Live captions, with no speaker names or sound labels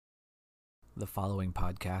The following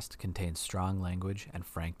podcast contains strong language and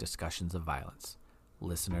frank discussions of violence.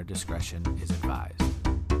 Listener discretion is advised.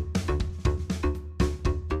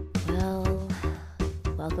 Well,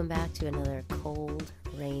 welcome back to another cold,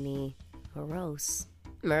 rainy, morose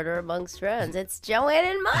Murder Amongst Friends. It's Joanne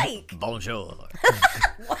and Mike. Bonjour.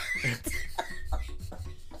 What?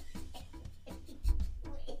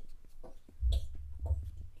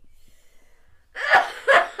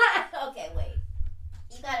 Okay, wait.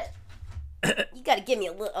 You gotta give me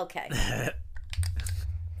a little. Okay.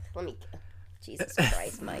 Let me. Jesus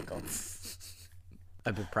Christ, Michael.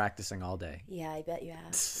 I've been practicing all day. Yeah, I bet you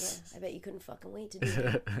have. Yeah, I bet you couldn't fucking wait to do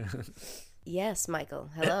that. Yes, Michael.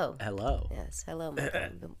 Hello. Hello. Yes, hello,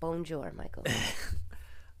 Michael. Bonjour, Michael.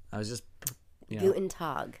 I was just, Guten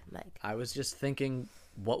Tag, Mike. I was just thinking,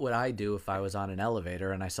 what would I do if I was on an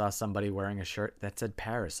elevator and I saw somebody wearing a shirt that said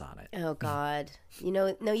Paris on it? Oh, God.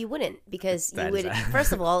 No, you wouldn't, because you That would, is-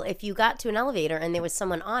 first of all, if you got to an elevator and there was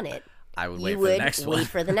someone on it, I would you wait for would the next one. wait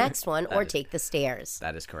for the next one or That is- take the stairs.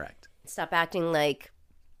 That is correct. Stop acting like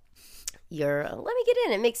you're, let me get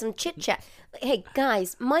in and make some chit-chat. Hey,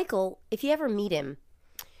 guys, Michael, if you ever meet him,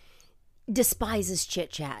 despises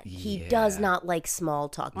chit-chat. He does Yeah. not like small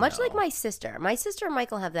talk, much like No. my sister. My sister and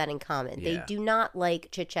Michael have that in common. They Yeah. do not like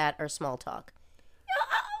chit-chat or small talk.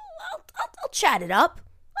 I'll chat it up.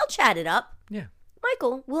 Yeah.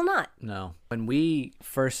 Michael will not. No. When we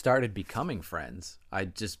first started becoming friends, I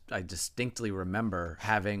distinctly remember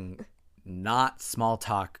having not small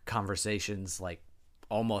talk conversations like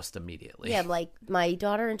almost immediately. Yeah, like my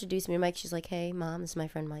daughter introduced me to Mike. She's like, "Hey, Mom, this is my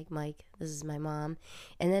friend Mike. Mike, this is my mom."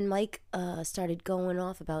 And then Mike started going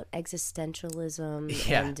off about existentialism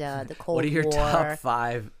Yeah. and the Cold War. What are your top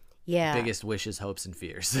 5 Yeah, biggest wishes, hopes, and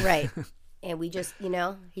fears? right. And we just,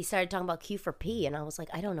 he started talking about Q for P, and I was like,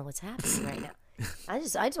 I don't know what's happening right now. I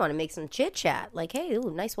just want to make some chit chat. Like, hey,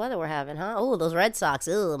 ooh, nice weather we're having, huh? Oh, those Red Sox.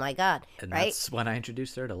 Oh my God, And right? that's when I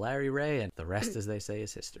introduced her to Larry Ray, and the rest, as they say,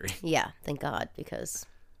 is history. Yeah, thank God, because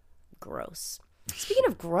gross. Speaking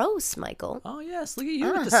of gross, Michael. Oh, yes. Look at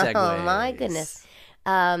you with the segues. Oh, my goodness.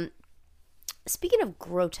 Speaking of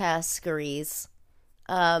grotesqueries,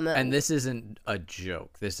 And this isn't a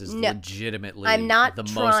joke. This is legitimately I'm not the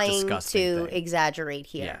most trying disgusting to thing. exaggerate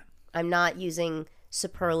here. Yeah. I'm not using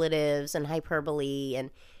superlatives and hyperbole,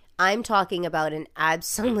 and I'm talking about an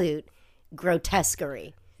absolute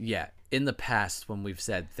grotesquerie. Yeah. In the past, when we've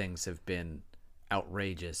said things have been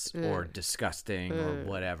outrageous or disgusting or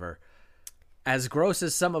whatever, as gross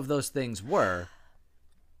as some of those things were,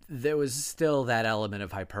 there was still that element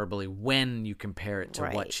of hyperbole when you compare it to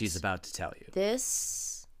Right. what she's about to tell you.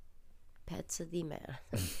 This pets of the man.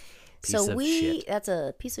 Piece of shit. That's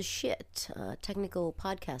a piece of shit, technical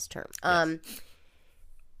podcast term.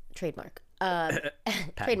 Trademark.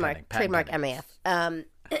 Trademark pending.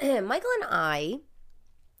 MAF. Michael and I,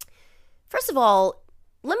 first of all,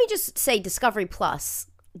 let me just say Discovery Plus,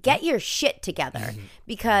 get your shit together,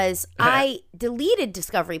 because I deleted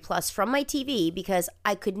Discovery Plus from my TV because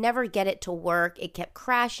I could never get it to work. It kept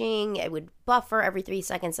crashing. It would buffer every 3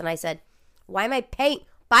 seconds. And I said, why am I paying?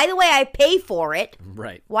 By the way, I pay for it.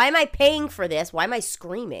 Right. Why am I paying for this? Why am I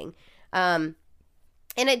screaming?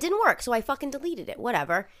 And it didn't work, so I fucking deleted it.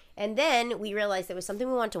 Whatever. And then we realized there was something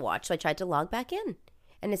we wanted to watch, so I tried to log back in.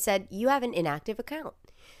 And it said, you have an inactive account.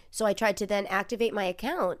 So I tried to then activate my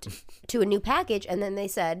account to a new package, and then they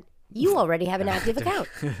said, you already have an active account.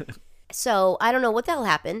 So I don't know what the hell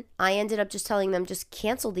happened. I ended up just telling them just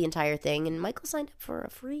cancel the entire thing, and Michael signed up for a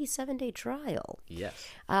free 7-day trial. Yes.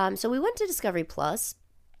 So we went to Discovery Plus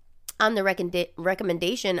on the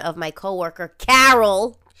recommendation of my coworker,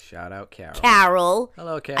 Carol. Shout out Carol. Carol.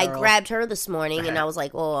 Hello, Carol. I grabbed her this morning, and I was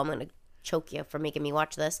like, oh, I'm going to choke you for making me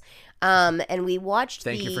watch this. And we watched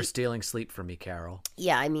Thank you for stealing sleep from me, Carol.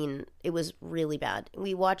 Yeah, I mean, it was really bad.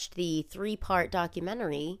 We watched the 3-part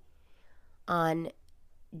documentary on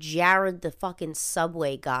Jared the fucking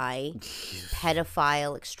Subway guy,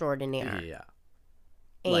 pedophile extraordinaire. Yeah.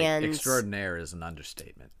 And like, extraordinaire is an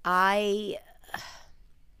understatement. The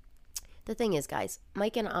thing is, guys,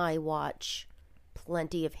 Mike and I watch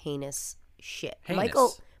plenty of heinous shit.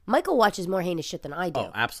 Heinous. Michael watches more heinous shit than I do.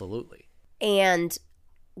 Oh, absolutely. And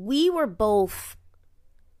we were both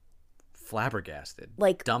Flabbergasted.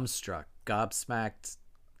 like dumbstruck, gobsmacked,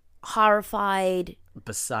 horrified,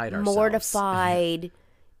 beside ourselves. mortified,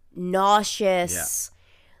 nauseous.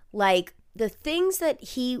 Like the things that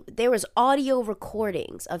there was audio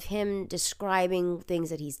recordings of him describing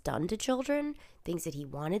things that he's done to children, things that he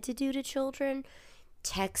wanted to do to children,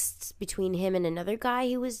 texts between him and another guy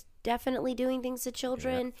who was definitely doing things to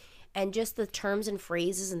children, and just the terms and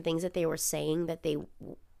phrases and things that they were saying that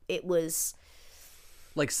it was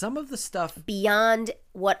Like some of the stuff beyond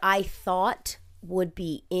what I thought would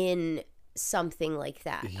be in something like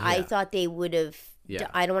that. Yeah. I thought they would have, Yeah.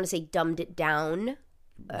 I don't want to say dumbed it down.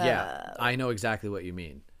 Yeah, I know exactly what you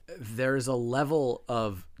mean. There's a level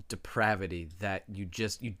of depravity that you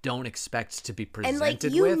don't expect to be presented And like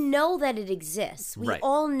with. know that it exists. We Right.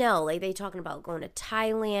 all know. Like they talking about going to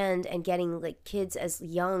Thailand and getting like kids as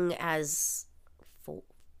young as 4.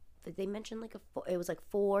 Did they mention like it was like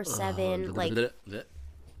 4, 7, like,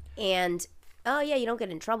 and oh yeah, you don't get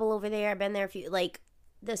in trouble over there. I've been there a few. Like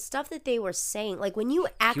the stuff that they were saying. Like when you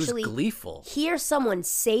actually he was gleeful. Hear someone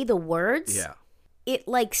say the words. Yeah. It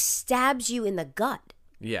like stabs you in the gut.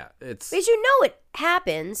 Yeah, it's Because you know it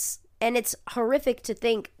happens, and it's horrific to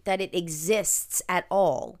think that it exists at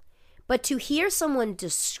all. But to hear someone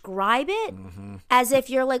describe it as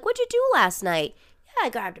if you're like, what'd you do last night? Yeah, I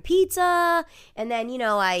grabbed a pizza, and then,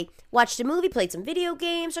 I watched a movie, played some video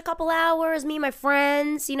games for a couple hours, me and my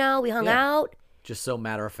friends, we hung out. just so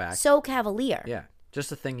matter of fact. So cavalier. Yeah,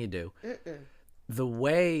 just a thing you do. The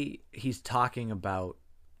way he's talking about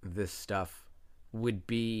this stuff would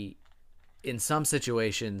be, in some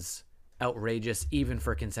situations, outrageous even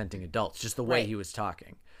for consenting adults, just the way Right. he was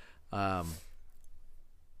talking. But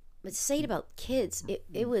to say it about kids,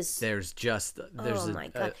 it was... There's oh my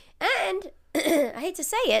God. And I hate to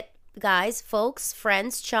say it, guys, folks,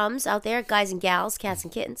 friends, chums out there, guys and gals, cats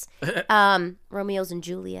and kittens, Romeos and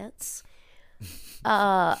Juliets. This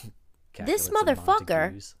Capulets and motherfucker...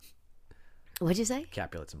 Montagues. What'd you say?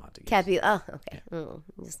 Capulets and Montagues. Oh, okay.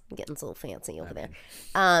 Just getting a little fancy over there.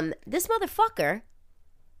 This motherfucker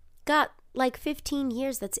got like 15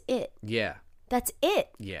 years. That's it. Yeah. That's it.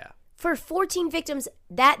 Yeah. For 14 victims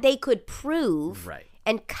that they could prove. Right.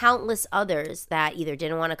 And countless others that either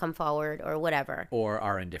didn't want to come forward or whatever. Or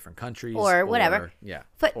are in different countries. Or whatever. Yeah.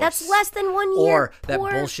 But Or that's less than 1 year. Or that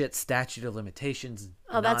bullshit statute of limitations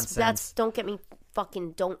nonsense. That's don't get me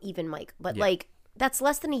fucking, don't even, Mike. But Yeah. like, that's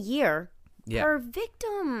less than a year Yeah. per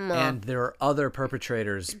victim. And there are other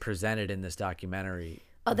perpetrators presented in this documentary.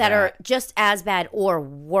 That are just as bad or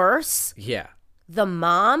worse. Yeah. The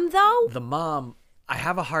mom, though? The mom, I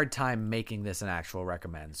have a hard time making this an actual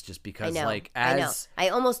recommends just because, I know. I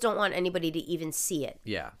almost don't want anybody to even see it.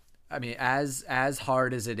 Yeah. I mean, as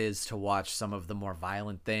hard as it is to watch some of the more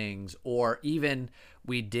violent things, or even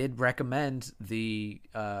we did recommend the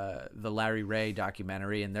Larry Ray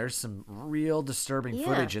documentary, and there's some real disturbing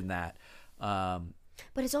footage in that.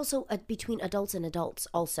 But it's also between adults and adults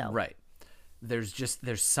also. Right. There's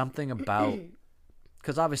something about,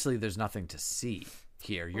 because obviously there's nothing to see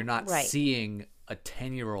here. You're not seeing a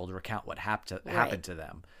 10-year-old recount what happened to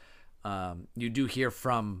them. You do hear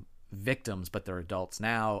from victims, but they're adults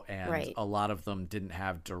now, and a lot of them didn't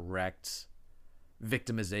have direct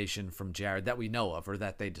victimization from Jared that we know of or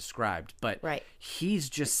that they described. But he's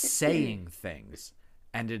just saying things,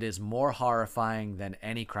 and it is more horrifying than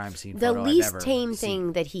any crime scene photo I've ever seen. The least tame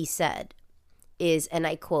thing that he said is, and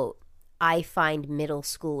I quote, "I find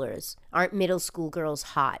aren't middle school girls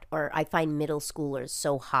hot," or "I find middle schoolers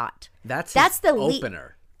so hot." That's the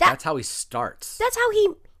opener. That's how he starts. That's how he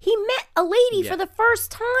met a lady for the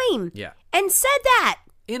first time. Yeah. And said that.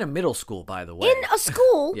 In a middle school, by the way. In a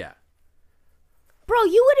school. Yeah. Bro,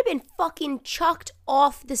 you would have been fucking chucked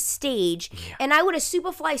off the stage, and I would have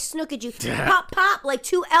superfly snooked you. Pop, pop, like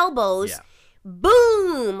 2 elbows. Yeah.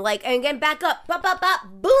 Boom. Like, and again, back up. Pop, pop, pop.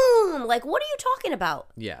 Boom. Like, what are you talking about?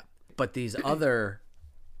 Yeah. But these other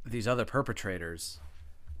perpetrators,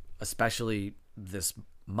 especially this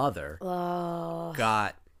mother,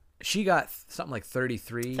 got something like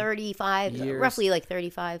 35 years. Roughly like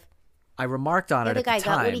 35. I remarked on it at the time. The guy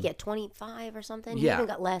got, what did he get, 25 or something? Yeah. He even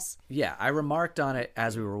got less. Yeah, I remarked on it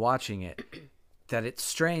as we were watching it that it's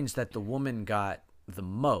strange that the woman got the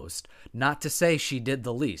most. Not to say she did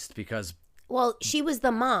the least, because... Well, she was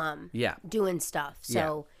the mom doing stuff,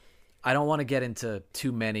 so... Yeah. I don't want to get into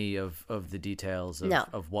too many of the details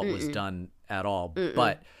of what was done at all,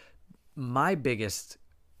 but my biggest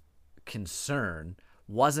concern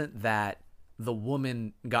wasn't that the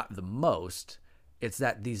woman got the most, it's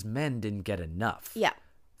that these men didn't get enough. Yeah.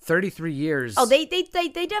 33 years. Oh, they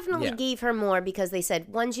definitely gave her more because they said,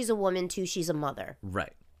 1, she's a woman, 2, she's a mother.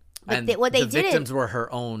 Right. But and the victims were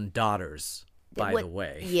her own daughters, by the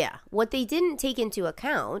way. Yeah. What they didn't take into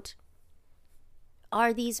account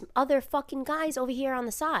are these other fucking guys over here on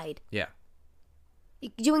the side. Yeah.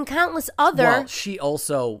 Doing countless other... Well, she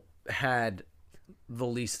also had the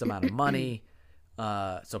least amount of money,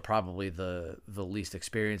 so probably the least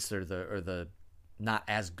experienced or the not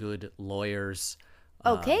as good lawyers.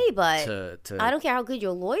 Okay, but to I don't care how good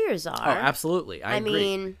your lawyers are. Oh, absolutely. I agree.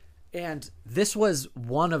 mean... And this was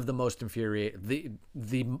one of the most infuriating,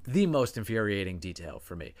 the most infuriating detail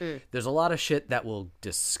for me. There's a lot of shit that will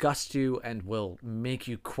disgust you and will make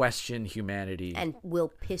you question humanity. And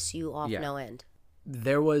will piss you off no end.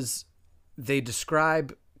 They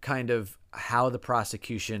describe kind of how the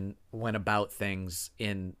prosecution went about things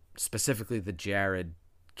in specifically the Jared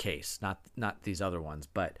case, not these other ones,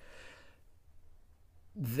 but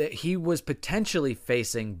he was potentially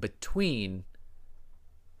facing between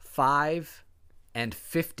 5 and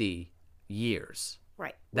 50 years.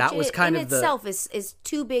 Right. That was kind of itself is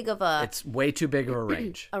too big of a... It's way too big of a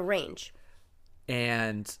range. A range.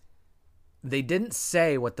 And they didn't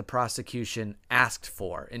say what the prosecution asked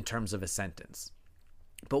for in terms of a sentence.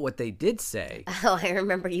 But what they did say... Oh, I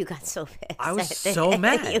remember you got so pissed. I was so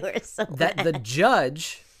mad. You were so that mad. The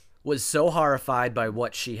judge was so horrified by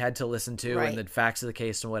what she had to listen to Right. and the facts of the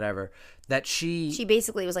case and whatever, that she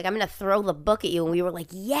basically was like, I'm going to throw the book at you. And we were like,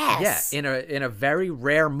 yes. Yeah, in a very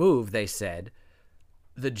rare move, they said,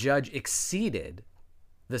 the judge exceeded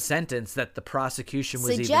the sentence that the prosecution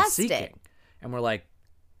was even seeking. And we're like,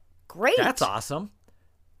 great. That's awesome.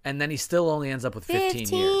 And then he still only ends up with 15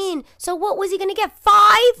 years. So what was he going to get?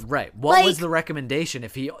 5? Right. What was the recommendation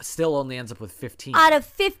if he still only ends up with 15? Out of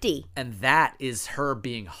 50. And that is her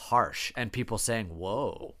being harsh and people saying,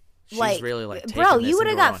 whoa. She's really taking bro, this you would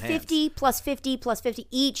have into her got own 50 hands. plus 50 plus 50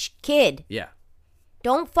 each kid. Yeah.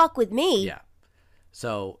 Don't fuck with me. Yeah.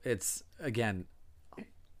 So it's, again,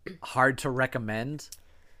 hard to recommend.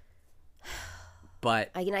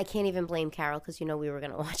 But I can't even blame Carol because we were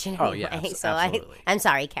going to watch it anyway. Oh, yeah, so absolutely. I'm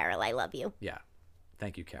sorry, Carol. I love you. yeah.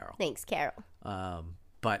 Thank you, Carol. Thanks, Carol.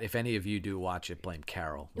 But if any of you do watch it, blame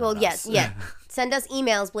Carol. Well, not yes, us. yeah. Send us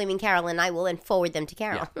emails blaming Carol, and I will then forward them to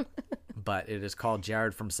Carol. Yeah. But it is called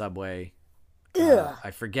Jared from Subway. Ugh.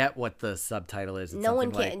 I forget what the subtitle is. It's No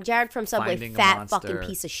one something can. like Jared from Subway, Finding a fat Monster. fucking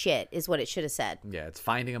piece of shit, is what it should have said. Yeah, it's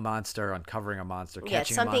finding a monster, uncovering a monster, Yeah,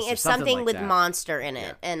 catching something. a monster. It's something like with that. monster in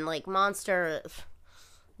it, Yeah. and monster.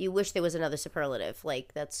 You wish there was another superlative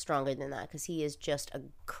that's stronger than that because he is just a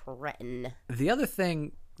cretin. The other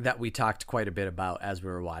thing that we talked quite a bit about as we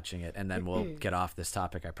were watching it, and then we'll get off this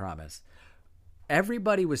topic, I promise.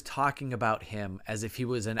 Everybody was talking about him as if he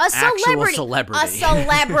was an actual celebrity. A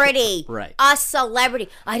celebrity. Right. A celebrity.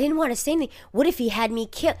 I didn't want to say anything. What if he had me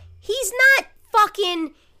killed? He's not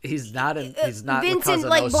fucking... He's not Vincent La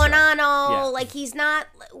Cosa Nostra. Bonanno. Yeah. He's not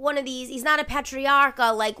one of these. He's not a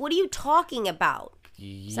patriarcha. What are you talking about?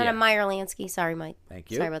 It's not a Meyer Lansky. Sorry, Mike. Thank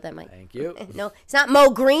you. Sorry about that, Mike. Thank you. No, it's not Mo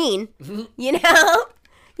Green. You know?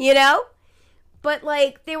 But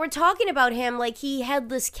they were talking about him he had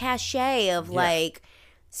this cachet of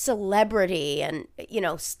celebrity and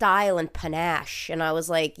style and panache. And I was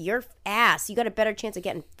like, your ass, you got a better chance of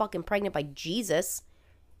getting fucking pregnant by Jesus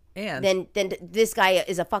And than this guy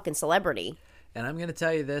is a fucking celebrity. And I'm going to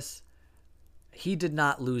tell you this. He did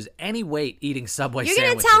not lose any weight eating Subway You're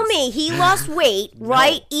sandwiches. going to tell me he lost weight,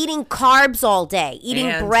 right? Eating carbs all day,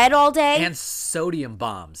 eating bread all day. And sodium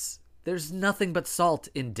bombs. There's nothing but salt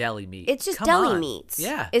in deli meat. It's just Come deli on. meats.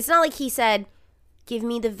 Yeah. It's not like he said, give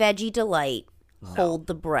me the veggie delight, hold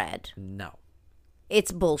the bread. No.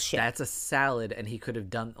 It's bullshit. That's a salad, and he could have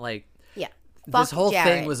done, yeah. this Fuck whole Jared.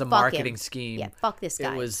 thing was a Fuck marketing him. scheme. Yeah, fuck this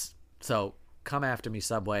guy. It was, so come after me,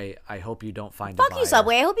 Subway. I hope you don't find a Fuck buyer. you,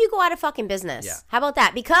 Subway. I hope you go out of fucking business. Yeah. How about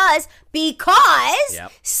that? Because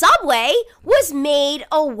Yep. Subway was made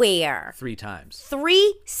aware 3 times.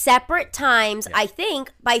 3 separate times, I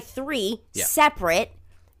think, by 3 separate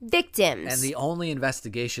victims. And the only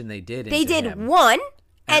investigation they did They into did him, one,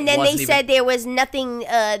 and it then they wasn't said even- there was nothing.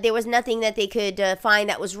 There was nothing that they could find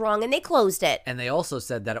that was wrong, and they closed it. And they also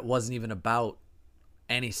said that it wasn't even about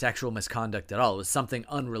any sexual misconduct at all. It was something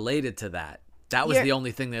unrelated to that. That was the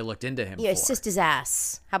only thing they looked into him Your for. sister's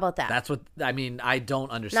ass. How about that? That's what I mean. I don't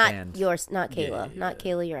understand. Not yours, not Kayla. Yeah. Not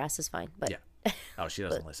Kayla. Your ass is fine. But Yeah. Oh, she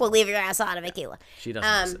doesn't listen. we'll leave your ass out of it, Kayla. She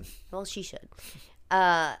doesn't listen. Well, she should.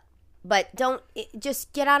 But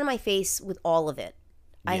just get out of my face with all of it.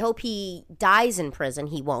 I hope he dies in prison.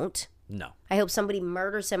 He won't. No. I hope somebody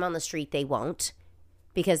murders him on the street. They won't.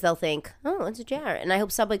 Because they'll think, oh, it's a Jared. And I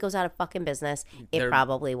hope Subway goes out of fucking business. It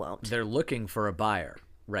probably won't. They're looking for a buyer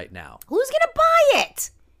right now. Who's going to buy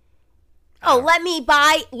it? Oh, let me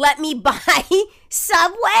buy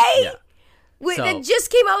Subway? Yeah. It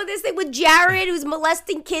just came out with this thing with Jared who's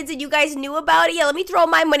molesting kids and you guys knew about it. Yeah, let me throw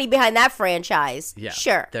my money behind that franchise. Yeah.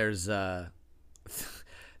 Sure. There's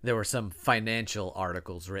there were some financial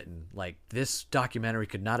articles written this documentary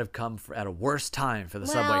could not have come at a worse time for the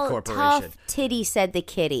Subway Corporation. Tough titty said the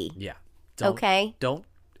kitty. Yeah. Okay.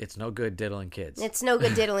 It's no good diddling kids. It's no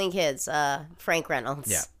good diddling kids. Frank Reynolds.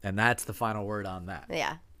 Yeah. And that's the final word on that.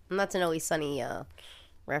 Yeah. And that's an Always Sunny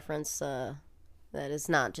reference. That is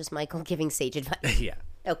not just Michael giving sage advice. Yeah.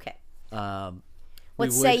 Okay. We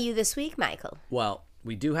What say you this week, Michael? Well,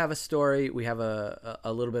 we do have a story. We have a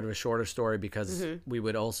little bit of a shorter story because we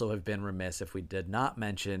would also have been remiss if we did not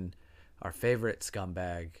mention our favorite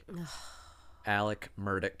scumbag, Alec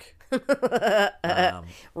Murdoch.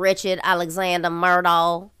 Richard Alexander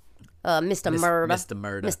Murdaugh. Mr. Murda. Mr.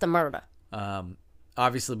 Murda. Mr. Murda.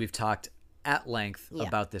 Obviously, we've talked at length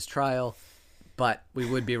about this trial, but we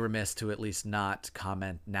would be remiss to at least not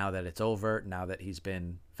comment now that it's over, now that he's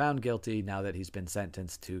been found guilty, now that he's been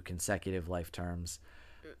sentenced to consecutive life terms.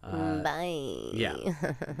 Bye. Yeah.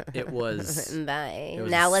 It was... Bye.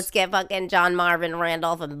 Now let's get fucking John Marvin,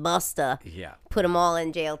 Randolph, and Busta. Yeah. Put them all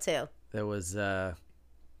in jail, too. There was... it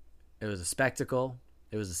was a spectacle.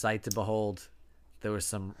 It was a sight to behold. There was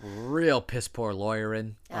some real piss poor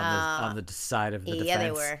lawyering on the side of the defense. Yeah,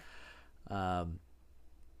 they were.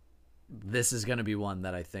 This is going to be one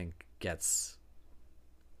that I think gets...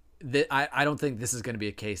 I don't think this is going to be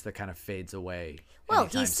a case that kind of fades away. Well,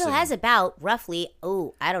 he still soon. has about roughly,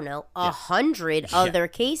 100 other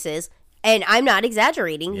cases. And I'm not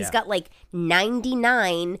exaggerating. He's got like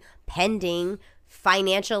 99 pending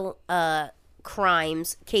financial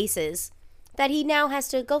crimes cases that he now has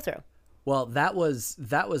to go through. Well, that was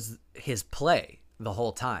his play the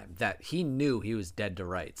whole time, that he knew he was dead to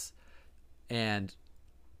rights. And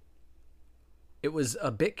it was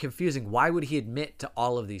a bit confusing. Why would he admit to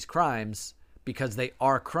all of these crimes? Because they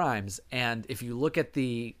are crimes. And if you look at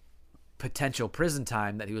the potential prison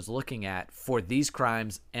time that he was looking at for these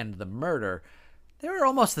crimes and the murder, they were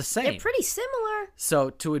almost the same. They're pretty similar. So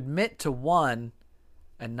to admit to one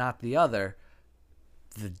and not the other,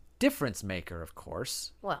 the difference maker, of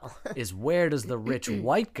course, is where does the rich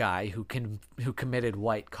white guy who committed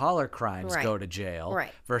white collar crimes go to jail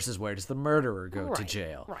versus where does the murderer go to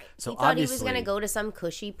jail? Right. So he thought he was going to go to some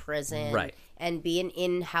cushy prison and be an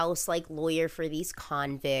in-house like lawyer for these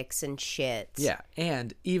convicts and shit. Yeah,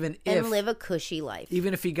 and live a cushy life.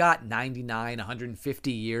 Even if he got 99,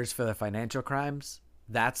 150 years for the financial crimes,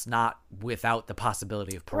 that's not without the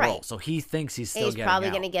possibility of parole. Right. So he thinks he's still getting probably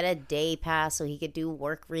out. going to get a day pass so he could do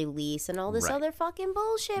work release and all this other fucking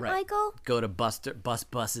bullshit, Michael. Go to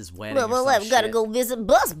Bus's wedding. Well, I've got to go visit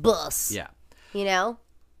Bus. Yeah. You know?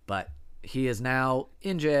 But he is now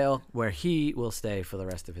in jail where he will stay for the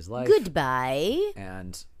rest of his life. Goodbye.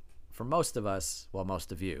 And for most of us, well,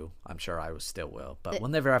 most of you, I'm sure I still will, but we'll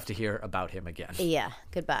never have to hear about him again. Yeah.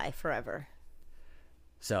 Goodbye forever.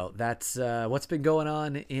 So that's what's been going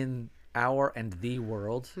on in our and the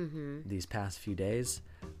world these past few days.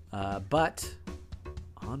 But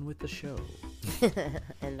on with the show.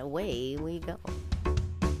 And away we go.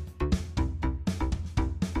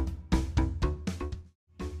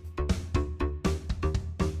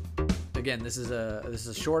 Again, this is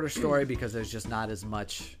a shorter story because there's just not as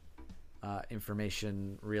much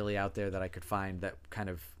information really out there that I could find that kind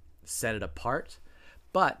of set it apart.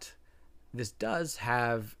 But this does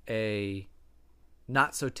have a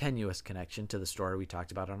not so tenuous connection to the story we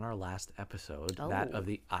talked about on our last episode, that of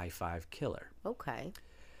the I-5 killer. Okay.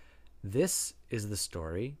 This is the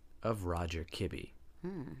story of Roger Kibbe.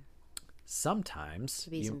 Sometimes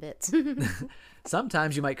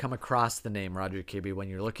sometimes you might come across the name Roger Kibbe when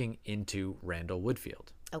you're looking into Randall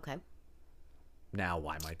Woodfield. Okay. Now,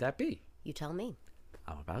 why might that be? You tell me.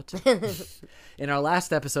 I'm about to. In our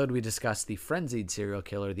last episode, we discussed the frenzied serial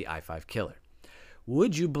killer, the I-5 killer.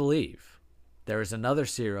 Would you believe there is another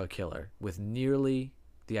serial killer with nearly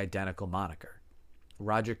the identical moniker?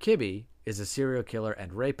 Roger Kibbe is a serial killer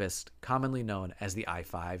and rapist commonly known as the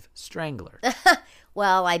I-5 Strangler.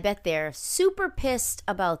 Well, I bet they're super pissed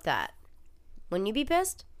about that. Wouldn't you be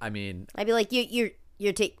pissed? I mean, I'd be like, you're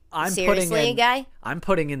seriously a guy? I'm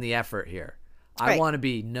putting in the effort here. I want to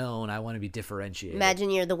be known. I want to be differentiated. Imagine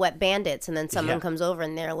you're the Wet Bandits, and then someone comes over,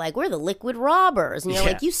 and they're like, we're the Liquid Robbers. And you're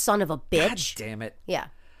like, you son of a bitch. God damn it. Yeah.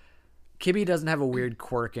 Kibbe doesn't have a weird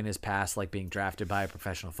quirk in his past, like being drafted by a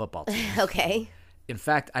professional football team. Okay. In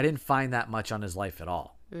fact, I didn't find that much on his life at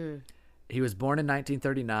all. He was born in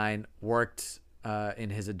 1939, worked in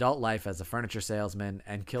his adult life as a furniture salesman,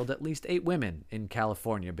 and killed at least 8 women in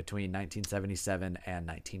California between 1977 and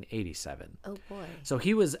 1987. Oh, boy. So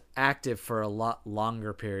he was active for a lot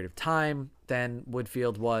longer period of time than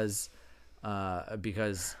Woodfield was,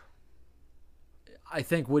 because I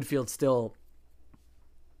think Woodfield still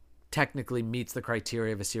technically meets the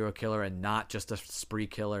criteria of a serial killer and not just a spree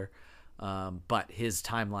killer. But his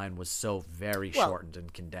timeline was so very shortened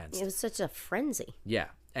and condensed. It was such a frenzy. Yeah.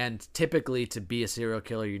 And typically to be a serial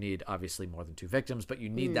killer, you need obviously more than 2 victims, but you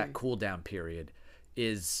need that cool down period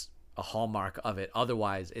is a hallmark of it.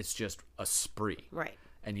 Otherwise, it's just a spree. Right.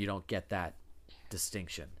 And you don't get that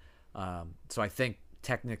distinction. So I think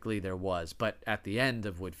technically there was, but at the end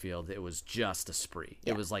of Woodfield, it was just a spree.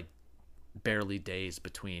 Yeah. It was like barely days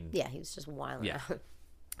between. Yeah, he was just wilding out.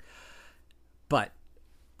 But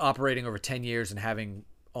operating over 10 years and having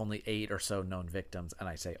only 8 or so known victims, and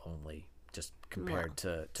I say only just compared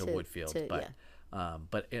to Woodfield,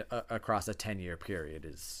 but across a 10-year period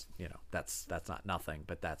is, that's not nothing,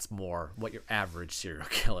 but that's more what your average serial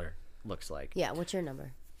killer looks like. Yeah, what's your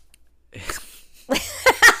number?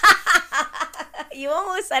 You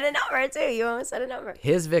almost said a number, too.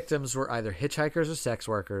 His victims were either hitchhikers or sex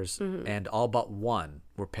workers, and all but one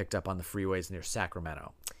were picked up on the freeways near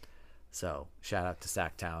Sacramento. So, shout out to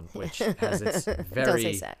Sacktown, which has its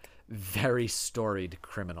very storied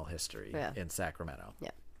criminal history in Sacramento. Yeah.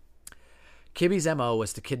 Kibbe's MO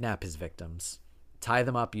was to kidnap his victims, tie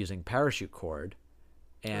them up using parachute cord,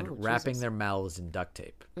 and wrapping their mouths in duct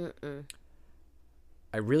tape.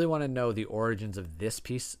 I really want to know the origins of this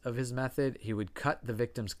piece of his method. He would cut the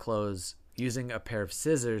victim's clothes using a pair of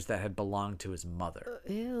scissors that had belonged to his mother.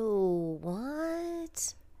 Ew,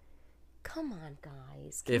 what? Come on,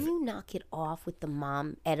 guys. Can you knock it off with the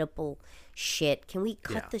mom edible shit? Can we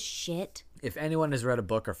cut the shit? If anyone has read a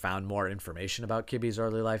book or found more information about Kibbe's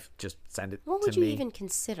early life, just send it to me. What would you even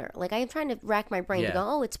consider? Like, I'm trying to rack my brain to go,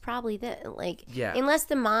 oh, it's probably that. Like, unless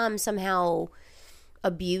the mom somehow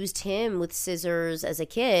abused him with scissors as a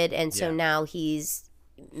kid, and so now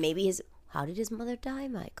how did his mother die,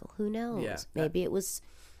 Michael? Who knows? Maybe it was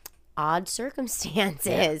odd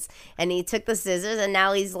circumstances, and he took the scissors, and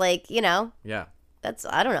now he's like, that's,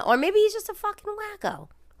 I don't know, or maybe he's just a fucking wacko.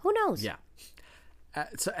 Who knows?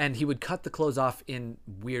 And he would cut the clothes off in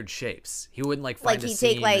weird shapes. He wouldn't find a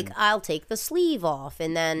seam. I'll take the sleeve off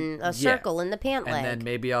and then a circle in the pant leg. And then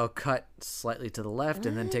maybe I'll cut slightly to the left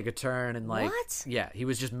and then take a turn and What? Yeah, he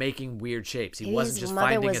was just making weird shapes. He Maybe wasn't just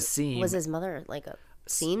finding a seam. Was his mother like a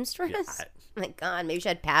seamstress? My God, maybe she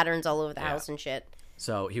had patterns all over the house and shit.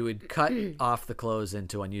 So he would cut off the clothes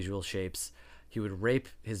into unusual shapes. He would rape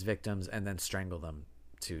his victims and then strangle them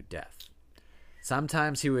to death.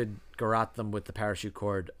 Sometimes he would garrote them with the parachute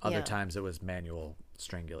cord. Other times it was manual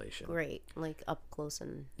strangulation. Great. Like up close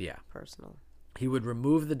and personal. He would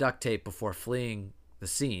remove the duct tape before fleeing the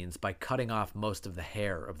scenes by cutting off most of the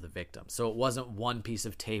hair of the victim. So it wasn't one piece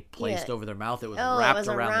of tape placed over their mouth. It was wrapped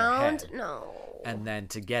around their head. No. And then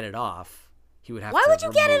to get it off, he would have Why would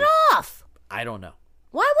you get it off? I don't know.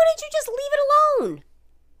 Why wouldn't you just leave it alone?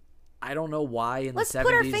 I don't know why in the 70s. Let's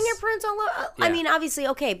put our fingerprints all over. I mean, obviously,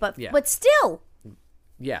 okay, but still.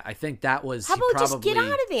 Yeah, I think that was... How about just get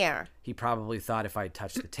out of there? He probably thought if I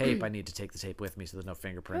touch the tape, I need to take the tape with me so there's no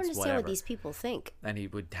fingerprints, I don't understand what these people think. And he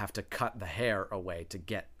would have to cut the hair away to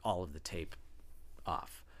get all of the tape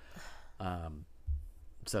off.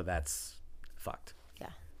 So that's fucked. Yeah.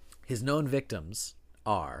 His known victims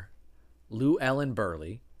are Lou Ellen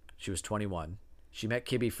Burley. She was 21. She met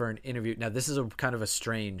Kibbe for an interview. Now, this is a kind of a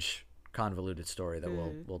strange, convoluted story that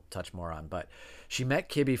we'll touch more on. But she met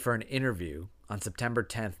Kibbe for an interview on September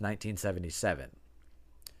 10th, 1977.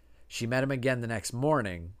 She met him again the next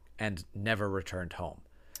morning and never returned home.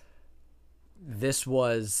 This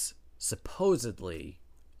was supposedly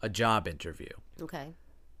a job interview. Okay.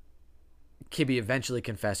 Kibbe eventually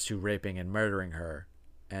confessed to raping and murdering her,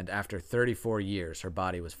 and after 34 years, her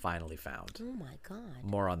body was finally found. Oh my God.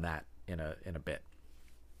 More on that in a bit.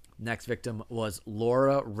 Next victim was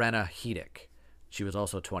Laura Renna Heedick. She was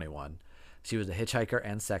also 21. She was a hitchhiker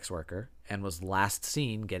and sex worker and was last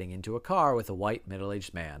seen getting into a car with a white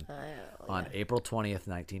middle-aged man on April 20th,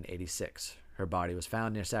 1986. Her body was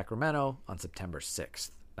found near Sacramento on September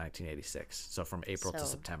 6th, 1986. So from April to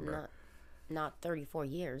September. Not 34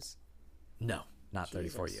 years. No, not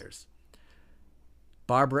 34 years.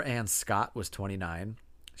 Barbara Ann Scott was 29.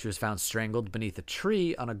 She was found strangled beneath a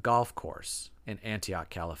tree on a golf course in Antioch,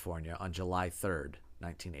 California on July 3rd,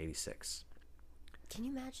 1986. Can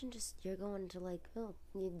you imagine you're going to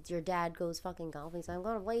your dad goes fucking golfing. He's like, I'm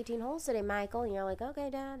going to play 18 holes today, Michael. And you're like, okay,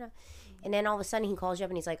 Dad. And then all of a sudden he calls you up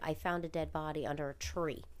and he's like, I found a dead body under a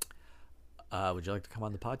tree. Would you like to come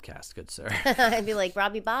on the podcast, good sir? I'd be like,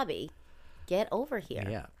 Robbie Bobby, get over here.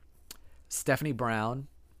 Yeah. Stephanie Brown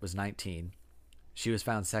was 19. She was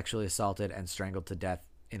found sexually assaulted and strangled to death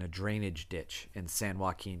in a drainage ditch in San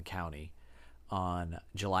Joaquin County on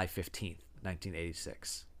July 15th,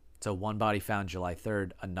 1986. So one body found July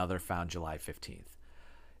 3rd, another found July 15th.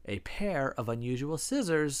 A pair of unusual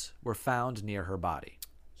scissors were found near her body.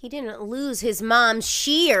 He didn't lose his mom's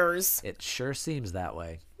shears. It sure seems that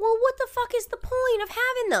way. Well, what the fuck is the point of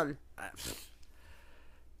having them?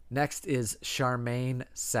 Next is Charmaine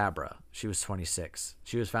Sabra. She was 26.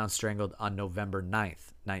 She was found strangled on November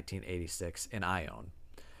 9th, 1986 in Ione.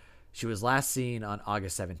 She was last seen on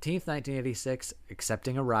August 17th, 1986,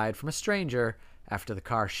 accepting a ride from a stranger after the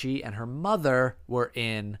car she and her mother were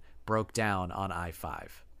in broke down on I-5.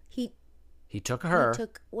 He took her.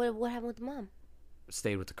 What happened with the mom?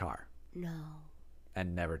 Stayed with the car. No.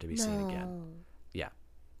 And never to be seen again. Yeah.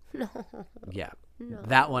 No. Yeah. No.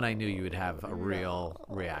 That one I knew you would have a real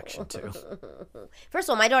reaction to. First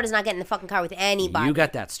of all, my daughter's not getting in the fucking car with anybody. You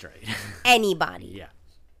got that straight. Anybody. Yeah.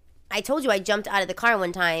 I told you I jumped out of the car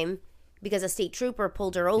one time because a state trooper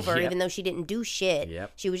pulled her over, even though she didn't do shit.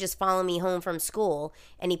 Yep. She was just following me home from school,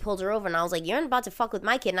 and he pulled her over, and I was like, you're about to fuck with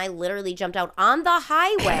my kid. And I literally jumped out on the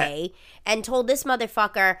highway and told this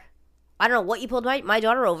motherfucker, I don't know what you pulled my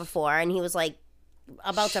daughter over for. And he was like,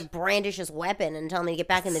 about to brandish his weapon and tell me to get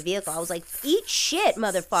back in the vehicle. I was like, eat shit,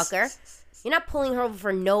 motherfucker. You're not pulling her over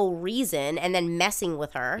for no reason and then messing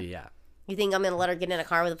with her. Yeah. You think I'm going to let her get in a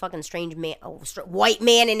car with a fucking strange man, white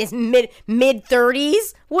man in his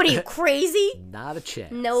mid-30s? What are you, crazy? Not a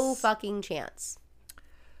chance. No fucking chance.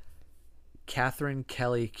 Catherine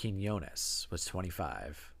Kelly Quinones was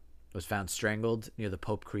 25. Was found strangled near the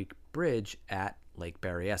Pope Creek Bridge at Lake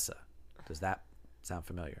Berryessa. Does that sound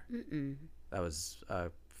familiar? Mm-mm. That was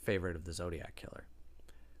a favorite of the Zodiac Killer.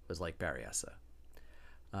 Was Lake Berryessa.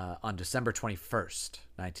 On December 21st,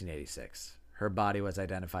 1986. Her body was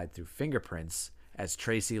identified through fingerprints as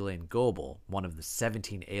Tracy Lynn Goebel, one of the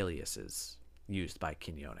 17 aliases used by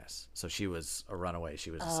Quinones. So she was a runaway.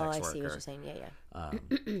 She was a sex worker. Oh, I see what you're saying.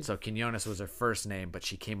 Yeah. So Quinones was her first name, but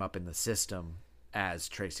she came up in the system as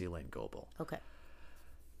Tracy Lynn Goebel. Okay.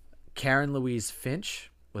 Karen Louise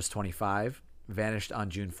Finch was 25, vanished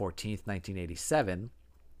on June 14th, 1987.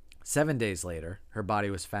 7 days later, her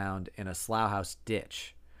body was found in a Slough House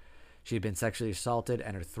ditch. She had been sexually assaulted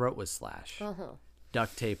and her throat was slashed. Uh-huh.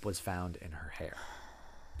 Duct tape was found in her hair.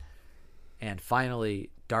 And finally,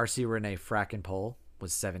 Darcy Renee Frackenpole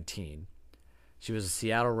was 17. She was a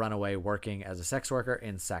Seattle runaway working as a sex worker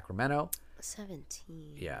in Sacramento.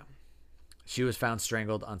 17. Yeah. She was found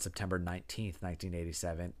strangled on September 19th,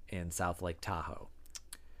 1987 in South Lake Tahoe.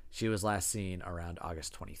 She was last seen around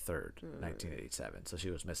August 23rd, 1987. So she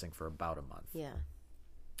was missing for about a month. Yeah.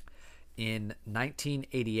 In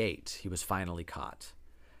 1988, he was finally caught.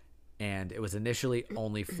 And it was initially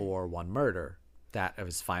only for one murder, that of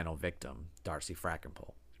his final victim, Darcy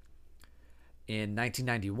Frackenpole. In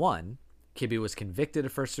 1991, Kibbe was convicted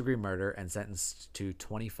of first-degree murder and sentenced to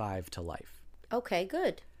 25 to life. Okay,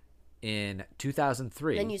 good. In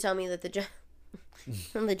 2003... Then you tell me that the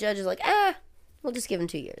judge is like, we'll just give him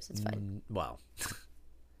 2 years. It's fine. Well,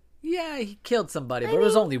 yeah, he killed somebody, but it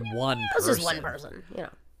was only one person. It was just one person, you know.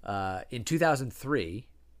 In 2003,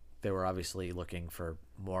 they were obviously looking for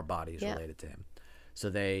more bodies related to him. So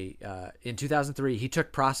they, in 2003, he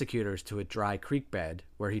took prosecutors to a dry creek bed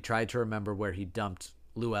where he tried to remember where he dumped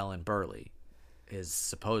Llewellyn Burley, his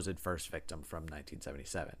supposed first victim from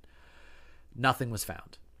 1977. Nothing was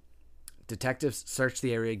found. Detectives searched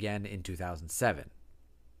the area again in 2007.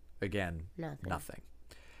 Again, nothing.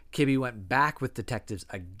 Kibbe went back with detectives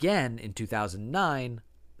again in 2009.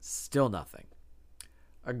 Still nothing.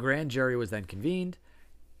 A grand jury was then convened.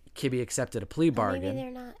 Kibbe accepted a plea bargain. Maybe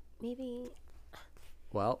they're not. Maybe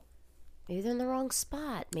they're in the wrong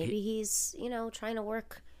spot. Maybe he's, trying to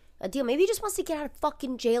work a deal. Maybe he just wants to get out of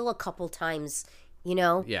fucking jail a couple times,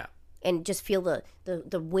 Yeah. And just feel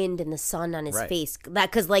the wind and the sun on his face.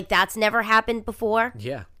 Because that's never happened before.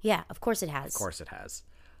 Yeah. Yeah, of course it has. Of course it has.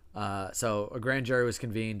 So a grand jury was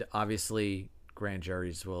convened. Obviously, grand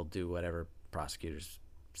juries will do whatever prosecutors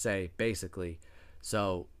say, basically.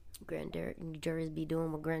 So grand juries be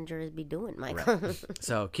doing what grand juries be doing, Michael. Right.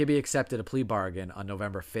 So Kibbe accepted a plea bargain on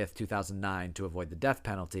November 5th, 2009 to avoid the death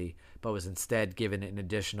penalty, but was instead given an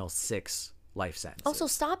additional 6 life sentences. Also,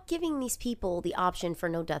 stop giving these people the option for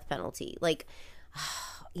no death penalty.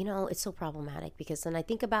 It's so problematic because then I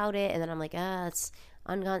think about it and then I'm like, it's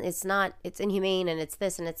inhumane and it's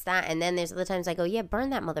this and it's that. And then there's other times I go, yeah,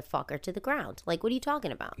 burn that motherfucker to the ground. Like, what are you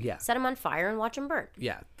talking about? Yeah. Set him on fire and watch him burn.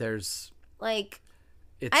 Yeah, there's...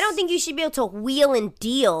 I don't think you should be able to wheel and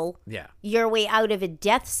deal your way out of a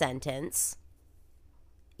death sentence.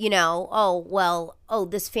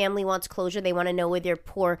 This family wants closure. They want to know where their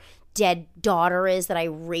poor dead daughter is that I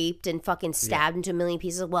raped and fucking stabbed into a million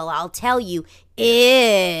pieces. Well, I'll tell you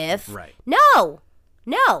if... Right. No.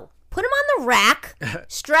 Put him on the rack,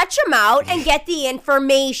 stretch him out, and get the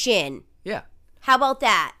information. Yeah. How about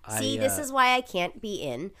that? See, this is why I can't be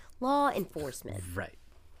in law enforcement. Right.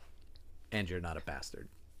 And you're not a bastard.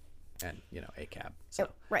 And, ACAB. So.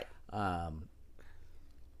 Right.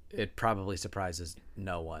 It probably surprises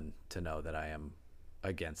no one to know that I am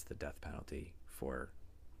against the death penalty for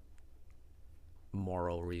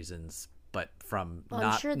moral reasons, but from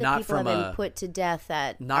I'm sure that people have been put to death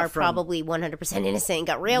that are probably 100% innocent and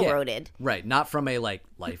got railroaded. Yeah, right. Not from a like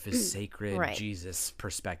life is sacred Right. Jesus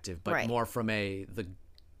perspective, but Right. more from a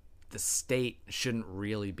the state shouldn't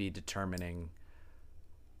really be determining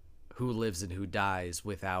who lives and who dies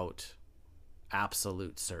without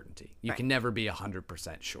absolute certainty. You Right. can never be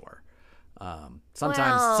 100% sure. Well,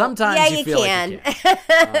 Sometimes yeah, you feel can. like you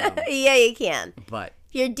can. Yeah, you can. But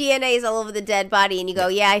Your DNA is all over the dead body, and you go,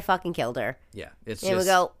 yeah, I fucking killed her. yeah, it's And just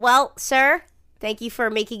we go, well, sir, thank you for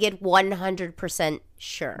making it 100%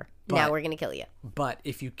 sure. Now we're going to kill you. But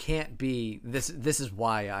if you can't be this is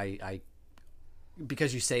why I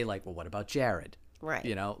because you say like, well, what about Jared? Right.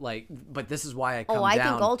 You know, like, but this is why I come I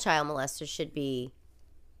down. think all child molesters should be.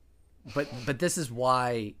 But this is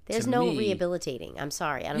why There's to no me, rehabilitating. I'm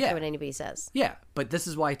sorry. I don't Yeah. care what anybody says. Yeah, but this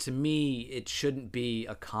is why to me it shouldn't be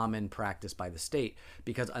a common practice by the state,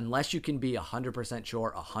 because unless you can be 100%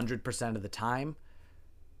 sure 100% of the time,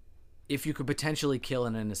 if you could potentially kill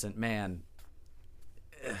an innocent man,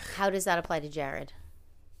 How does that apply to Jared?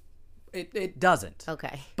 it doesn't.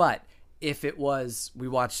 Okay. But if it was, we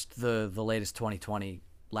watched the latest 2020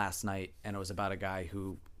 last night, and it was about a guy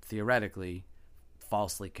who theoretically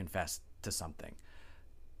falsely confessed to something.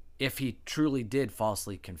 If he truly did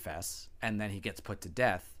falsely confess and then he gets put to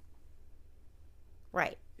death,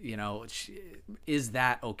 Right. you know, is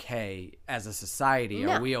that okay as a society?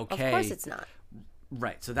 No, Are we okay? Of course it's not.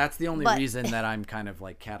 Right. So that's the only But- reason that I'm kind of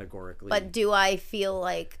like categorically. But do I feel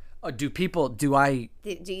like do I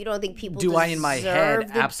do you don't think people Do I in my head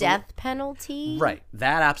deserve the absolute- death penalty? right?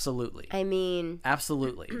 That absolutely. I mean,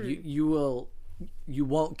 Absolutely. You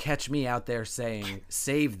won't catch me out there saying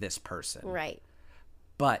save this person. right.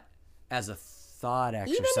 But as a thought Even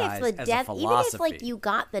exercise, if the as death, a even philosophy, if like you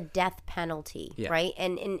got the death penalty, Yeah. right?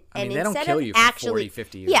 And I mean, they instead don't kill of you for actually 40,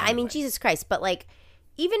 50 years yeah, I mean anyway. Jesus Christ, but like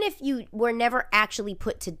even if you were never actually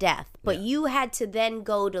put to death, but Yeah. you had to then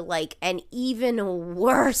go to like an even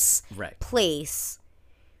worse Right. place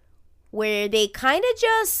where they kind of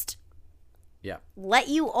just Yeah. let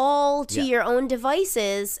you all to Yeah. your own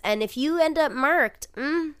devices, and if you end up murked,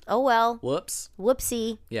 oh well, Whoops.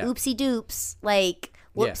 whoopsie, Yeah. oopsie doops, like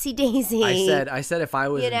Yeah. whoopsie daisy. I said if I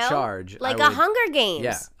was you in know? charge, like I a would, Hunger Games.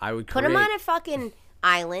 Yeah, I would Put create, them on a fucking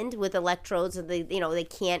island with electrodes, and they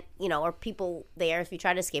can't, or people there. If you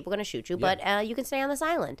try to escape, we're gonna shoot you. Yeah. But you can stay on this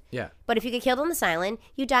island. Yeah. But if you get killed on this island,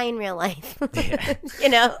 you die in real life.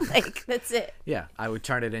 Yeah. like that's it. Yeah, I would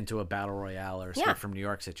turn it into a battle royale or Escape Yeah. from New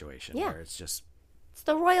York situation Yeah. where it's just It's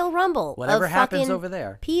the Royal Rumble. whatever of happens fucking over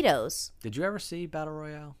there. pedos. Did you ever see Battle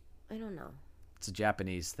Royale? I don't know. It's a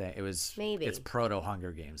Japanese thing. It was Maybe. It's proto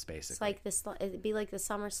Hunger Games basically. It's like this. It'd be like the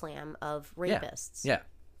SummerSlam of yeah. rapists. Yeah.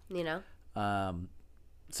 You know.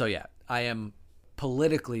 So yeah, I am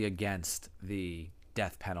politically against the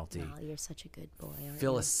death penalty. Oh, you're such a good boy. Aren't you?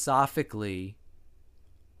 Philosophically,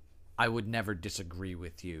 I would never disagree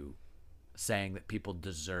with you saying that people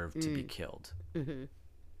deserve to be killed.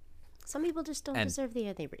 Some people just don't deserve the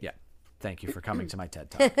air they breathe. Yeah. Thank you for coming to my TED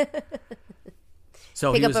Talk.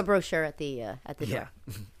 So Pick he up was, a brochure at the door. yeah.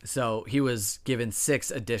 So he was given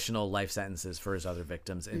 6 additional life sentences for his other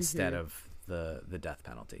victims instead of the death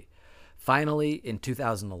penalty. Finally, in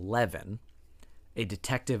 2011, a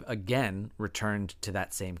detective again returned to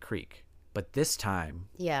that same creek, but this time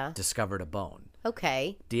Yeah. discovered a bone.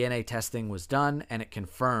 Okay. DNA testing was done, and it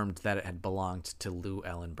confirmed that it had belonged to Lou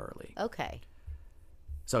Ellen Burley. Okay.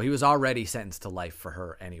 So he was already sentenced to life for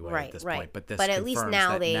her anyway Right, at this right. point. But this But at least confirms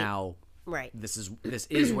now that they- now Right. this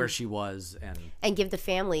is where she was and And give the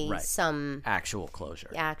family Right. some actual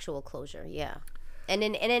closure. actual closure. Yeah. And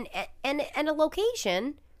a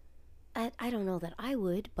location. I don't know that I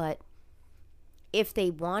would, but if they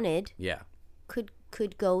wanted, Yeah, could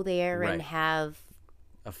go there and Right. have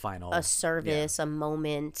a final a service, a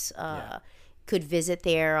moment, Yeah. could visit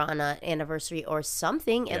there on an anniversary or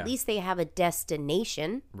something. Yeah. At least they have a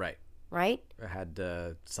destination, Right. right? It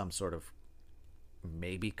had some sort of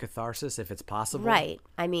maybe catharsis if it's possible. Right.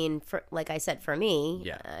 I mean, for like I said, for me,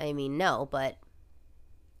 Yeah. I mean, no, but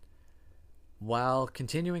While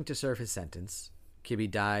continuing to serve his sentence, Kibbe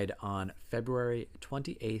died on February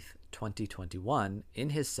 28th, 2021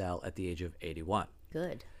 in his cell at the age of 81.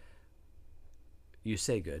 good. You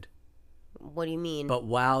say good. What do you mean? But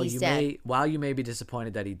while He's you dead. may be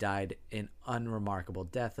disappointed that he died an unremarkable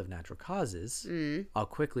death of natural causes, I'll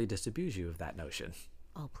quickly disabuse you of that notion.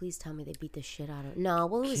 Oh, please tell me they beat the shit out of him. No,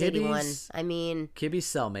 well, he was Kibbe's- 81. I mean, Kibbe's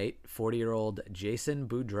cellmate, 40-year-old Jason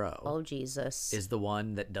Boudreau, oh, Jesus. is the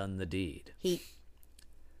one that done the deed. He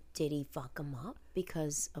Did he fuck him up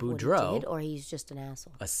because of Boudreaux, what he did, or he's just an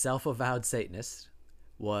asshole? a self-avowed Satanist,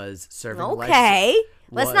 was serving Okay.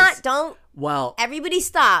 Don't. Well, Everybody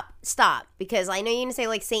stop, because I know you're going to say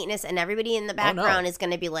like Satanist, and everybody in the background is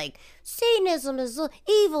going to be like, Satanism is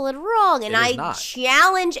evil and wrong. And I not.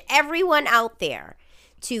 challenge everyone out there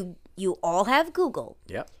to, you all have Google.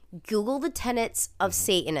 Yep. Google the tenets of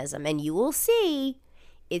Satanism, and you will see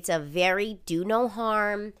it's a very do no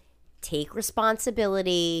harm, take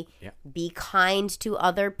responsibility, be kind to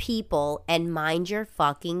other people, and mind your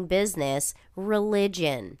fucking business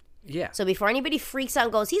religion. Yeah. So before anybody freaks out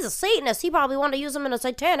and goes, he's a Satanist, he probably wanted to use him in a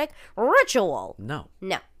satanic ritual. No.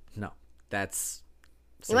 That's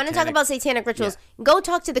satanic. You want to talk about satanic rituals? Yeah. Go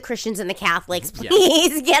talk to the Christians and the Catholics,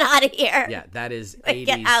 please. Yeah. Get out of here. Yeah, that is 80s.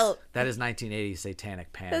 Get out. That is 1980s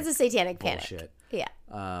satanic panic. That's a satanic panic. Bullshit.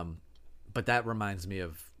 Yeah. But that reminds me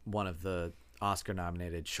of one of the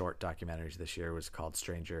Oscar-nominated short documentaries this year. Was called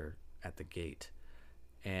Stranger at the Gate,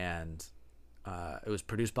 and it was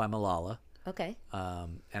produced by Malala. Okay.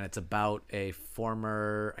 And it's about a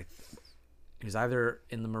former, he was either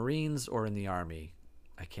in the Marines or in the Army.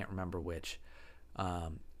 I can't remember which.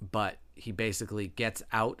 But he basically gets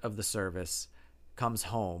out of the service, comes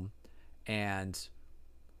home, and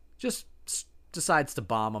just decides to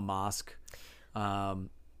bomb a mosque,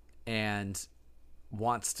 and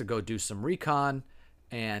wants to go do some recon,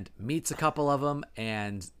 and meets a couple of them,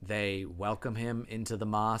 and they welcome him into the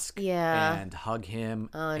mosque and hug him,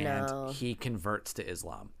 and he converts to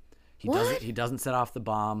Islam. He doesn't set off the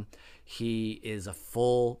bomb. He is a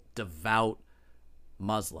full devout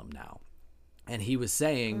Muslim now. And he was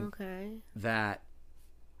saying that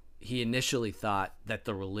he initially thought that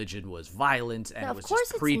the religion was violent and was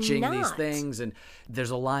just preaching these things. And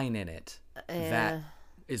there's a line in it that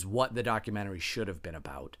is what the documentary should have been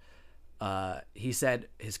about. He said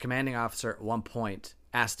his commanding officer at one point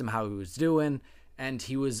asked him how he was doing, and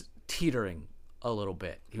he was teetering a little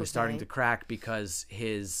bit. He was starting to crack because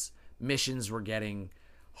his missions were getting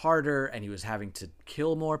harder and he was having to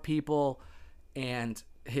kill more people. And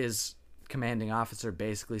his commanding officer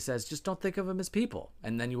basically says, just don't think of them as people,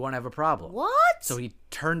 and then you won't have a problem. What? So he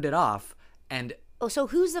turned it off. And so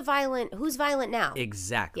who's violent now?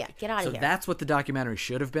 Exactly. Yeah, get out of here. So that's what the documentary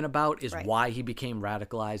should have been about, is why he became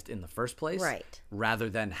radicalized in the first place, rather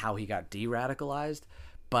than how he got de-radicalized.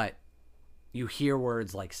 But you hear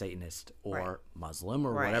words like Satanist or Muslim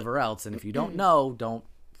or whatever else, and if you don't know, don't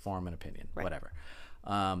form an opinion, whatever.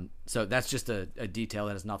 So that's just a detail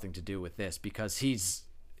that has nothing to do with this, because he's,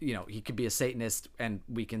 he could be a Satanist and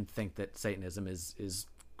we can think that Satanism is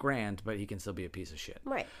grand, but he can still be a piece of shit.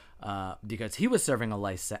 Right. Because he was serving a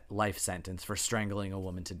life sentence for strangling a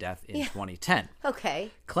woman to death in 2010. Okay.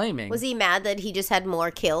 Claiming... Was he mad that he just had more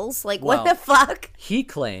kills? Like, what the fuck? He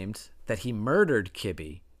claimed that he murdered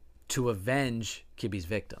Kibbe to avenge Kibbe's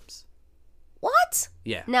victims. What?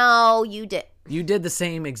 Yeah. No, you did. You did the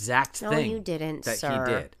same exact thing. No, you didn't, that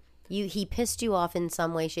sir. He did. He pissed you off in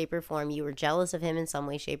some way, shape, or form. You were jealous of him in some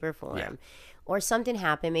way, shape, or form. Yeah. Or something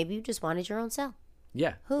happened. Maybe you just wanted your own cell.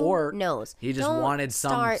 Yeah. Who knows? He just wanted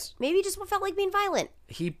some... Maybe he just felt like being violent.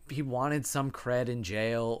 He wanted some cred in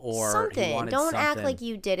jail or something. He wanted Don't something. act like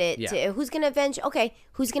you did it. Yeah. Who's going to avenge... Okay,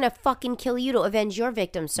 who's going to fucking kill you to avenge your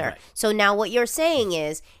victim, sir? Right. So now what you're saying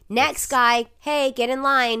is, next guy, hey, get in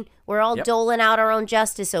line. We're all doling out our own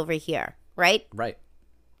justice over here. Right? Right.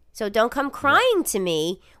 So don't come crying to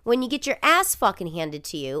me when you get your ass fucking handed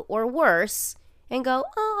to you, or worse, and go,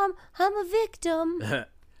 oh, I'm a victim.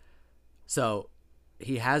 So...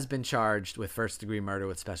 He has been charged with first-degree murder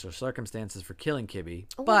with special circumstances for killing Kibbe.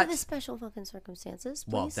 What are the special fucking circumstances,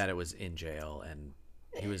 please? Well, that it was in jail and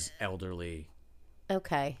he was elderly.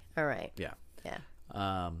 Okay. All right. Yeah.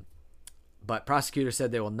 Yeah. But prosecutors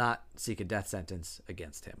said they will not seek a death sentence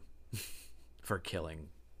against him for killing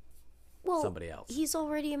somebody else. He's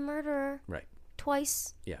already a murderer. Right.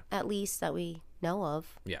 Twice. Yeah. At least that we know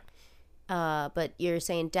of. Yeah. But you're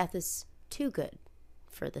saying death is too good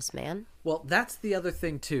for this man. Well, that's the other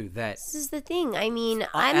thing too. This is the thing. I mean,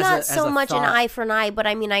 I'm not so much an eye for an eye, but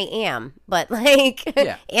I mean, I am. But like,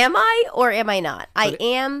 am I or am I not? I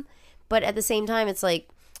am, but at the same time, it's like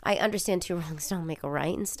I understand two wrongs don't make a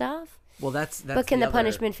right and stuff. Well, that's but can the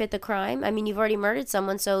punishment fit the crime? I mean, you've already murdered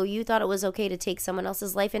someone, so you thought it was okay to take someone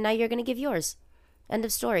else's life, and now you're going to give yours. End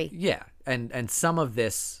of story. Yeah, and some of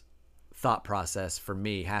this thought process for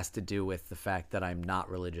me has to do with the fact that I'm not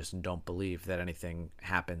religious and don't believe that anything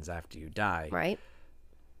happens after you die. Right.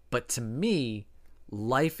 But to me,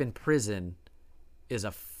 life in prison is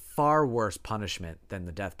a far worse punishment than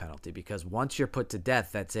the death penalty, because once you're put to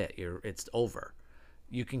death, that's it. It's over.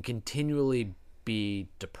 You can continually be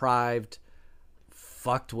deprived,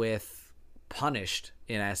 fucked with, punished,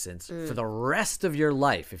 in essence, for the rest of your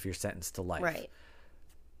life if you're sentenced to life. Right.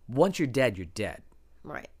 Once you're dead, you're dead.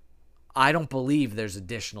 Right. I don't believe there's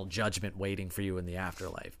additional judgment waiting for you in the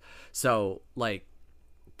afterlife. So, like,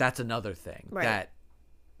 that's another thing. Right. That,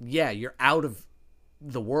 yeah, you're out of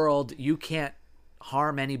the world. You can't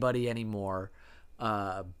harm anybody anymore.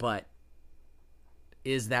 But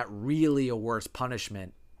is that really a worse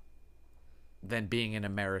punishment than being in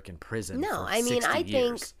American prison? No, for I mean, 60 I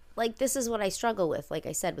years? think, like, this is what I struggle with, like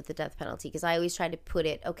I said, with the death penalty, because I always try to put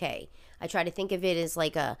it, okay, I try to think of it as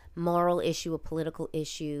like a moral issue, a political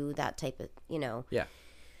issue, that type of, Yeah.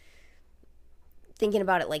 thinking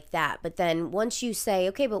about it like that. But then once you say,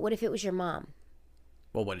 okay, but what if it was your mom?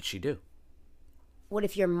 Well, what did she do? What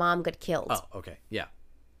if your mom got killed? Oh, okay. Yeah.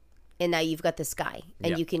 And now you've got this guy,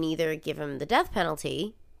 and Yeah. you can either give him the death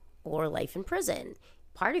penalty or life in prison.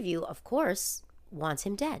 Part of you, of course, wants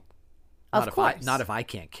him dead. Of course. Not if I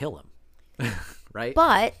can't kill him. Right?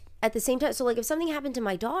 But at the same time, so like if something happened to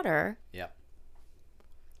my daughter, Yeah.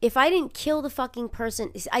 if I didn't kill the fucking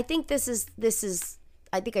person, I think this is,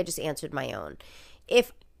 I think I just answered my own.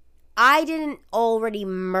 If I didn't already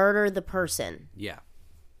murder the person, Yeah.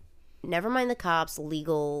 never mind the cops,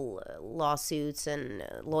 legal lawsuits and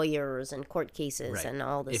lawyers and court cases Right. and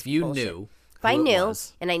all this If you bullshit. knew. If I who it knew,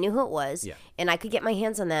 was, and I knew who it was, Yeah. and I could get my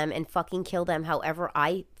hands on them and fucking kill them however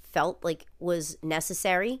I felt like was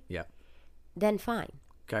necessary, Yeah. then fine.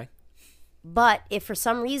 Okay. But if for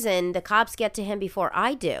some reason the cops get to him before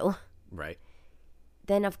I do, Right.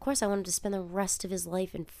 then of course I want him to spend the rest of his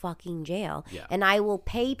life in fucking jail. Yeah. And I will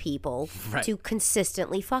pay people Right. to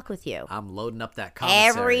consistently fuck with you. I'm loading up that commissary.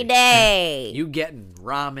 Every day. You getting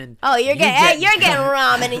ramen. Oh, you're getting getting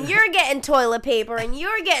ramen, and you're getting toilet paper, and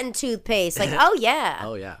you're getting toothpaste. Like, oh yeah,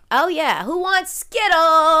 Oh, yeah. oh yeah. Who wants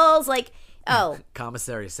Skittles? Like, oh,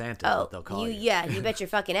 Commissary Santa is oh, what they'll call you. yeah. You bet your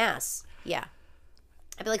fucking ass. Yeah.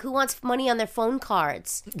 I'd be like, who wants money on their phone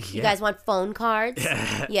cards? You Yeah. guys want phone cards?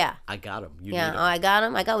 Yeah. I got him. You Yeah. need Oh, 'em. I got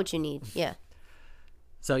them. I got what you need. Yeah.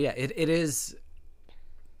 So, yeah, it is...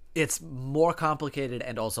 It's more complicated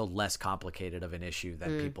and also less complicated of an issue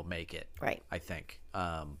than people make it. Right. I think.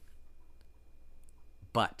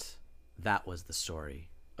 But that was the story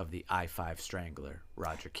of the I-5 strangler,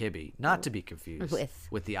 Roger Kibbe. Not to be confused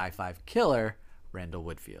with the I-5 killer, Randall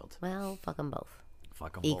Woodfield. Well, fuck them both.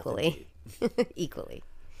 Fuck 'em Equally. both indeed. Equally.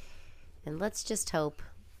 And let's just hope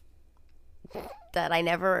that I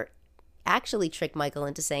never actually tricked Michael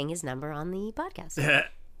into saying his number on the podcast.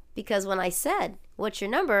 Because when I said, what's your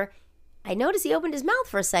number? I noticed he opened his mouth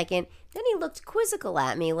for a second. Then he looked quizzical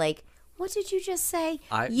at me like, what did you just say?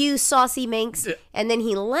 You saucy minx. And then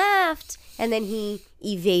he laughed, and then he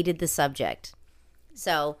evaded the subject.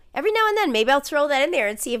 So every now and then, maybe I'll throw that in there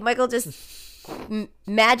and see if Michael just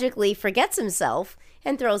magically forgets himself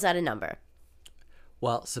and throws out a number.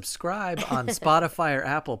 Well, subscribe on Spotify or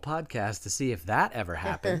Apple Podcasts to see if that ever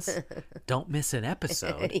happens. Don't miss an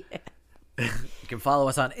episode. You can follow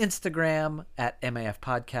us on Instagram at MAF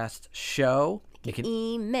Podcast Show. You can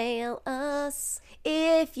email us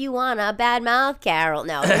if you want to badmouth Carol.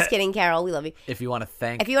 No, just kidding, Carol. We love you. if you want to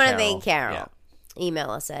thank If you want to thank Carol, yeah. email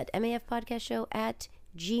us at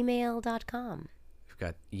mafpodcastshow@gmail.com. We've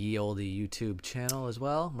got ye olde YouTube channel as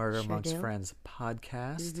well, Murder Sure Amongst do. Friends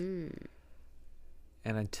podcast.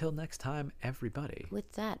 And until next time, everybody.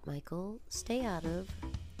 With that, Michael, stay out of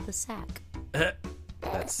the sack.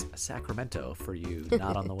 That's Sacramento for you,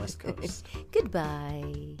 not on the West Coast.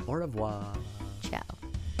 Goodbye. Au revoir. Ciao.